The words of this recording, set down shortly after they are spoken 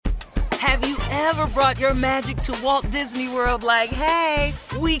Have you ever brought your magic to Walt Disney World like, hey,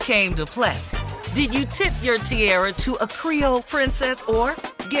 we came to play? Did you tip your tiara to a Creole princess or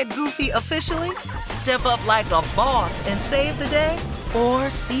get goofy officially? Step up like a boss and save the day? Or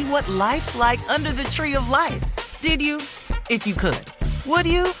see what life's like under the tree of life? Did you? If you could. Would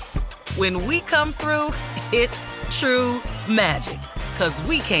you? When we come through, it's true magic. 'Cause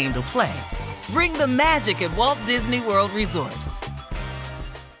we came to play. Bring the magic at Walt Disney World Resort.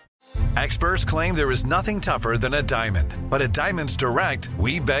 Experts claim there is nothing tougher than a diamond. But at Diamonds Direct,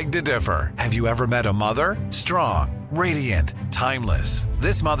 we beg to differ. Have you ever met a mother? Strong, radiant, timeless.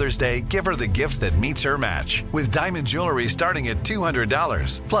 This Mother's Day, give her the gift that meets her match. With diamond jewelry starting at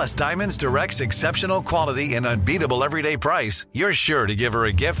 $200. Plus Diamonds Direct's exceptional quality and unbeatable everyday price, you're sure to give her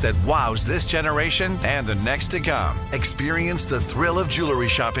a gift that wows this generation and the next to come. Experience the thrill of jewelry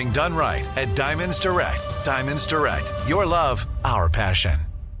shopping done right at Diamonds Direct. Diamonds Direct. Your love, our passion.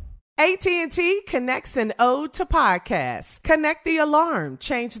 AT&T connects an ode to podcasts. Connect the alarm.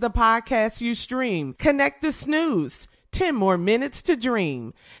 Change the podcast you stream. Connect the snooze. 10 more minutes to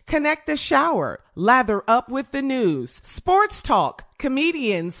dream. Connect the shower. Lather up with the news. Sports talk,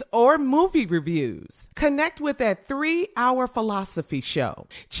 comedians, or movie reviews. Connect with that 3-hour philosophy show.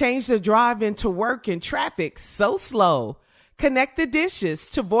 Change the drive into work in traffic so slow. Connect the dishes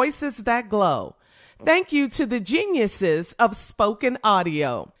to voices that glow. Thank you to the geniuses of spoken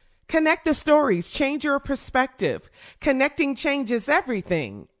audio. Connect the stories, change your perspective. Connecting changes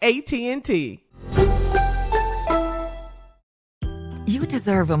everything. AT&T. You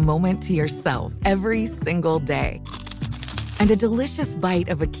deserve a moment to yourself every single day. And a delicious bite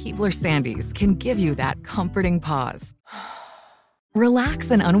of a Keebler Sandies can give you that comforting pause. Relax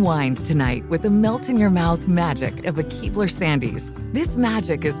and unwind tonight with the melt-in-your-mouth magic of a Keebler Sandies. This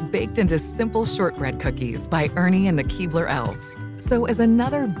magic is baked into simple shortbread cookies by Ernie and the Keebler Elves. So as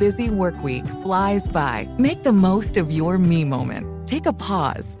another busy work week flies by, make the most of your me moment. Take a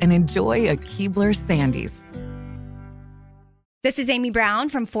pause and enjoy a Keebler Sandies. This is Amy Brown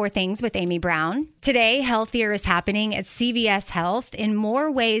from 4 Things with Amy Brown. Today, Healthier is happening at CVS Health in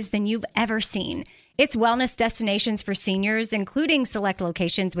more ways than you've ever seen. It's wellness destinations for seniors, including select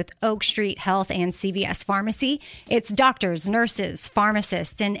locations with Oak Street Health and CVS Pharmacy. It's doctors, nurses,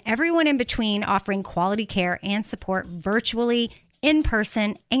 pharmacists, and everyone in between offering quality care and support virtually, in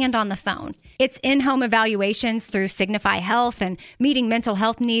person, and on the phone. It's in-home evaluations through Signify Health and meeting mental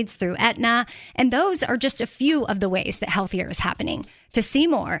health needs through Aetna. And those are just a few of the ways that Healthier is happening. To see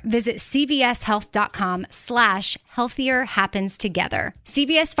more, visit cvshealth.com/healthier happens together.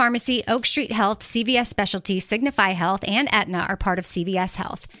 CVS Pharmacy, Oak Street Health, CVS Specialty, Signify Health, and Aetna are part of CVS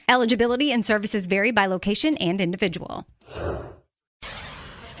Health. Eligibility and services vary by location and individual.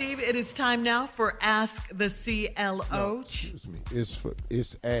 Steve, it is time now for Ask the CLO. No, excuse me. It's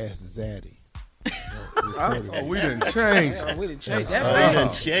Ask Zaddy. We didn't change. We didn't change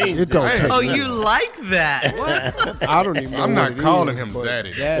that. It don't take Oh, nothing. you like that? What? I don't even know. I'm not what it calling is, him but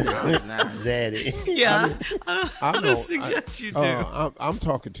Zaddy. Zaddy. Yeah. I'm I going know. to suggest you do. I'm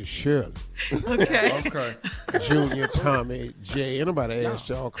talking to Shirley. Okay. Okay. Junior, Tommy, Jay. Anybody asked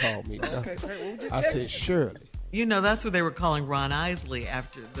y'all call me. Okay, well, just I check. said Shirley. You know, that's what they were calling Ron Isley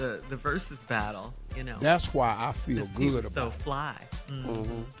after the Versus battle, you know. That's why I feel He good was about so fly. it.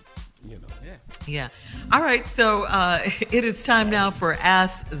 You know. Yeah. All right, so it is time now for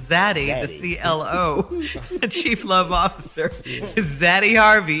Ask Zaddy, the CLO, Chief Love Officer. Zaddy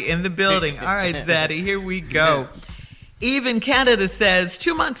Harvey in the building. All right, Zaddy, here we go. Eve in Canada says,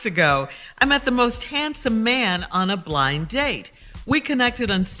 2 months ago, I met the most handsome man on a blind date. We connected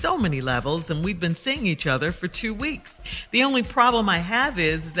on so many levels, and we've been seeing each other for 2 weeks. The only problem I have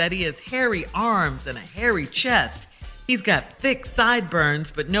is that he has hairy arms and a hairy chest. He's got thick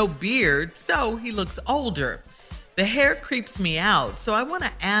sideburns, but no beard, so he looks older. The hair creeps me out, so I want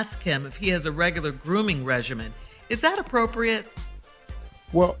to ask him if he has a regular grooming regimen. Is that appropriate?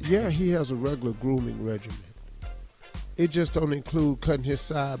 Well, yeah, he has a regular grooming regimen. It just don't include cutting his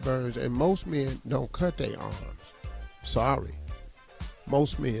sideburns, and most men don't cut their arms. Sorry.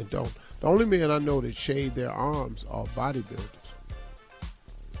 Most men don't. The only men I know that shave their arms are bodybuilders.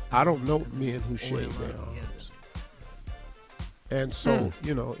 I don't know men who shave their arms. And so,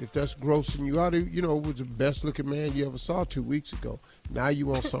 you know, if that's grossing you out, you know, was the best looking man you ever saw 2 weeks ago. Now you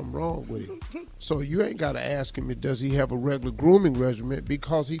want something wrong with him. So you ain't got to ask him, does he have a regular grooming regimen?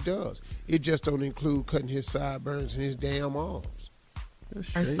 Because he does. It just don't include cutting his sideburns and his damn arms.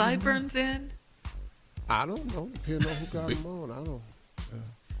 Are sideburns in? I don't know. Depending on who got them on. I don't.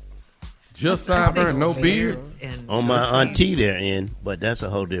 Just sideburn, no beard. On my auntie they're in, but that's a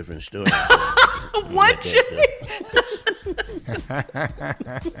whole different story. What?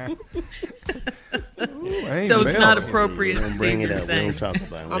 So it's not appropriate to bring it up. We thing. don't talk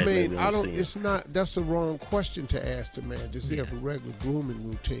about it. I mean, I don't. It's not. That's the wrong question to ask the man. Does he have a regular grooming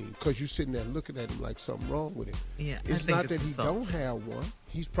routine? Because you're sitting there looking at him like something wrong with him. Yeah, it's not that he don't have one.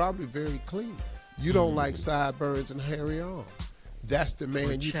 He's probably very clean. You don't like sideburns and hairy arms. That's the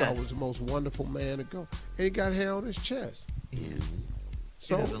man you thought was the most wonderful man to go. And he got hair on his chest. Yeah.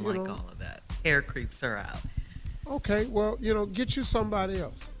 So, he doesn't like all of that. Hair creeps her out. Okay, well, get you somebody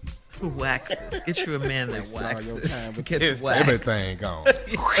else. Waxes. Get you a man that waxes. Your time gets everything gone.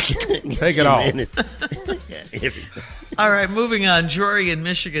 Take it off. All right, moving on. Jory in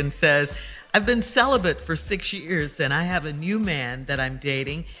Michigan says, I've been celibate for 6 years and I have a new man that I'm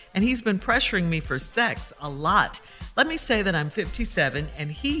dating and he's been pressuring me for sex a lot. Let me say that I'm 57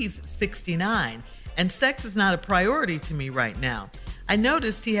 and he's 69 and sex is not a priority to me right now. I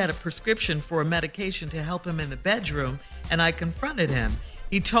noticed he had a prescription for a medication to help him in the bedroom and I confronted him.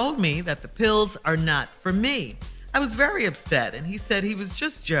 He told me that the pills are not for me. I was very upset and he said he was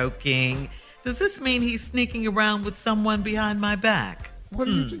just joking. Does this mean he's sneaking around with someone behind my back? What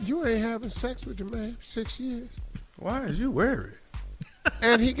you ain't having sex with the man for 6 years. Why is you worried?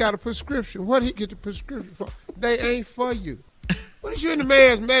 And he got a prescription. What he get the prescription for? They ain't for you. What is you in the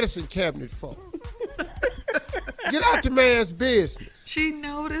man's medicine cabinet for? Get out the man's business. She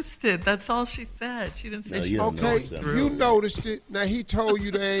noticed it. That's all she said. She didn't say okay, you noticed it. Now he told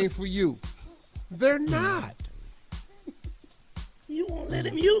you they ain't for you. They're not. You won't let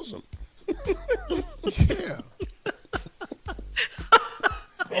him use them. Yeah.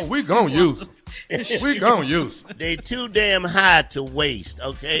 Oh, we gonna use them. We gonna use them. They too damn high to waste,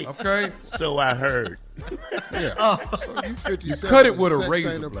 okay? Okay. So I heard. Yeah. So you 57. You cut it with a sex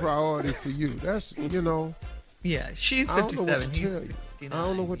razor ain't a blade. priority for you. That's, Yeah, she's 57. I don't know what to he's tell you. 69. I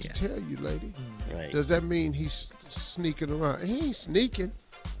don't know what to tell you, lady. Right. Does that mean he's sneaking around? He ain't sneaking.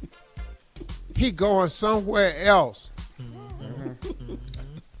 He going somewhere else.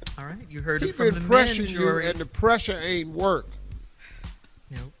 All right, you heard He it from been the pressuring men, you, Jory. and the pressure ain't work.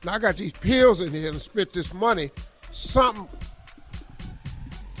 Nope. Now I got these pills in here and spent this money. Something.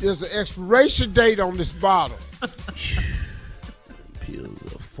 There's an expiration date on this bottle. Pills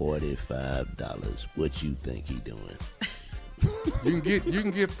are $45. What you think he doing? You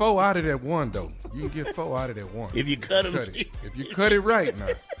can get 4 out of that one though. You can get 4 out of that one. If you cut him, if you cut it right now.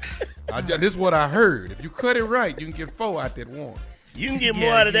 This is what I heard. If you cut it right, you can get 4 out that one. You can get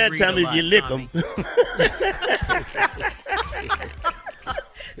more out of that time if you lick them.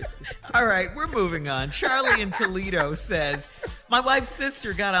 All right, we're moving on. Charlie in Toledo says, my wife's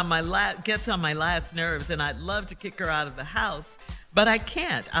sister gets on my last nerves, and I'd love to kick her out of the house, but I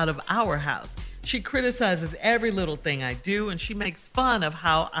can't, out of our house. She criticizes every little thing I do, and she makes fun of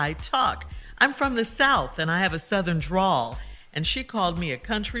how I talk. I'm from the South, and I have a Southern drawl, and she called me a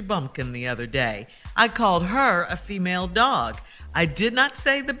country bumpkin the other day. I called her a female dog. I did not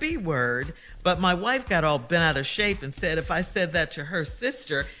say the B word, but my wife got all bent out of shape and said if I said that to her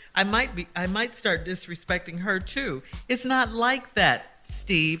sister, I might start disrespecting her too. It's not like that,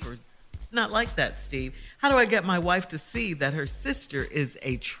 Steve. It's not like that, Steve. How do I get my wife to see that her sister is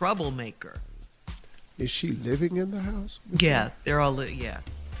a troublemaker? Is she living in the house? Yeah, they're all, yeah.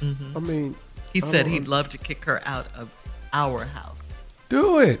 Mm-hmm. I mean, he said he'd love to kick her out of our house.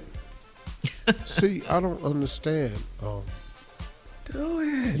 Do it. See, I don't understand. Do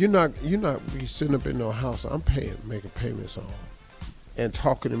it. You're not be sitting up in no house. I'm making payments on, and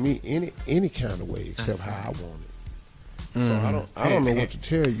talking to me any kind of way except how I want it. So I don't know what to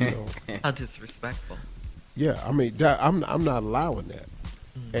tell you. How disrespectful. Yeah, I mean I'm not allowing that.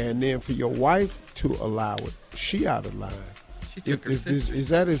 And then for your wife to allow it, she out of line. She took her sister. Is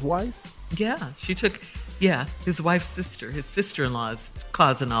that his wife? Yeah, she took. Yeah, his wife's sister. His sister-in-law is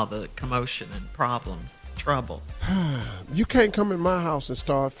causing all the commotion and problems, trouble. You can't come in my house and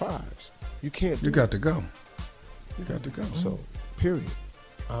start fires. You can't. You got to go. You got to go. So, period.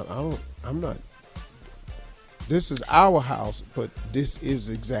 I'm not. This is our house, but this is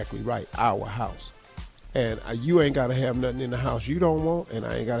exactly right. Our house. And you ain't got to have nothing in the house you don't want, and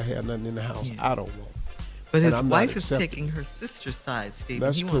I ain't got to have nothing in the house I don't want. But his wife is taking her sister's side, Steve.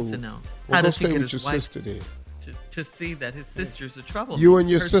 That's he cool. wants to know. Well, how go does he stay get with his your wife sister then. to see that his sister's a troublemaker? You and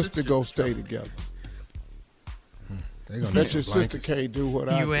your sister go stay together. They gonna bet your sister can't do what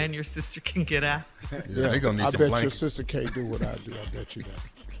I do. You and your sister can get out. Yeah, they gonna need I some bet blankets. your sister can't do what I do. I bet you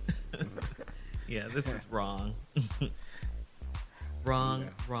that. Yeah, this is wrong. Wrong.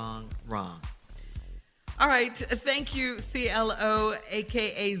 All right. Thank you, CLO,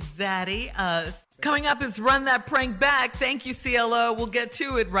 a.k.a. Zaddy. Coming up is Run That Prank Back. Thank you, CLO. We'll get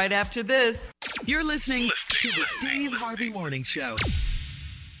to it right after this. You're listening to the Steve Harvey Morning Show.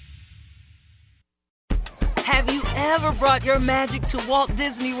 Have you ever brought your magic to Walt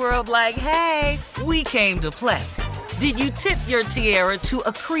Disney World like, hey, we came to play? Did you tip your tiara to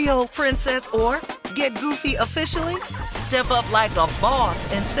a Creole princess or get goofy officially? Step up like a boss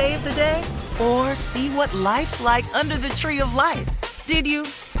and save the day? Or see what life's like under the tree of life? Did you?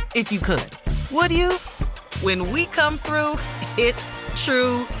 If you could. Would you? When we come through, it's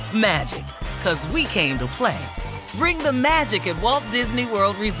true magic. 'Cause we came to play. Bring the magic at Walt Disney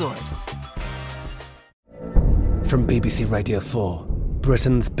World Resort. From BBC Radio 4,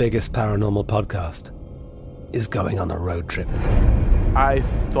 Britain's biggest paranormal podcast is going on a road trip. I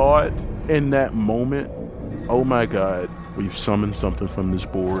thought in that moment, oh my God, we've summoned something from this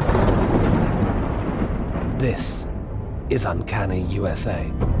board. This is Uncanny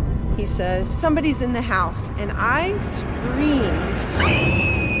USA. He says, somebody's in the house, and I screamed.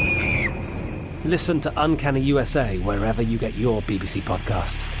 Listen to Uncanny USA wherever you get your BBC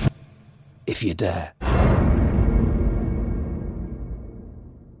podcasts, if you dare.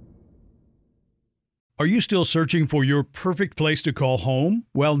 Are you still searching for your perfect place to call home?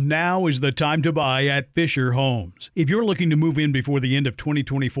 Well, now is the time to buy at Fisher Homes. If you're looking to move in before the end of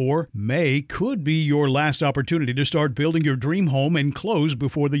 2024, May could be your last opportunity to start building your dream home and close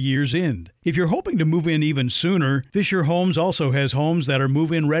before the year's end. If you're hoping to move in even sooner, Fisher Homes also has homes that are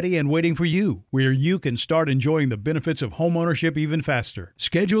move-in ready and waiting for you, where you can start enjoying the benefits of homeownership even faster.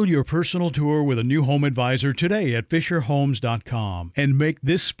 Schedule your personal tour with a new home advisor today at FisherHomes.com and make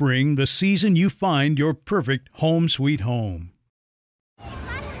this spring the season you find your perfect home sweet home.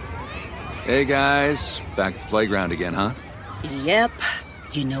 Hey guys, back at the playground again, huh? Yep.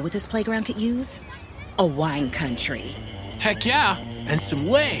 You know what this playground could use? A wine country. Heck yeah, and some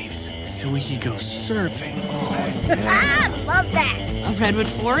waves so we could go surfing. Oh, yeah. Love that. A redwood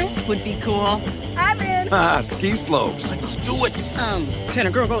forest would be cool. I'm in. Ski slopes. Let's do it. Can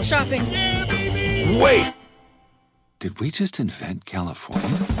a girl go shopping? Yeah, baby. Wait. Did we just invent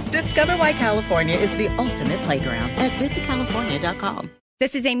California? Discover why California is the ultimate playground at visitcalifornia.com.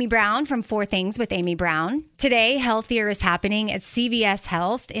 This is Amy Brown from 4 Things with Amy Brown. Today, healthier is happening at CVS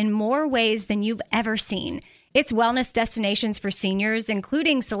Health in more ways than you've ever seen. It's wellness destinations for seniors,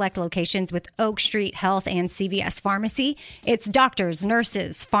 including select locations with Oak Street Health and CVS Pharmacy. It's doctors,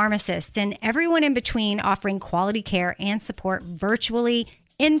 nurses, pharmacists, and everyone in between offering quality care and support virtually,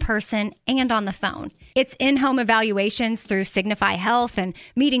 in person, and on the phone. It's in-home evaluations through Signify Health and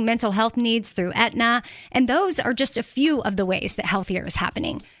meeting mental health needs through Aetna. And those are just a few of the ways that healthier is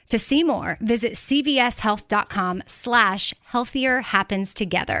happening. To see more, visit cvshealth.com/healthier happens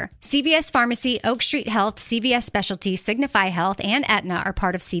together. CVS Pharmacy, Oak Street Health, CVS Specialty, Signify Health, and Aetna are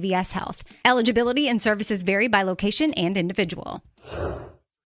part of CVS Health. Eligibility and services vary by location and individual.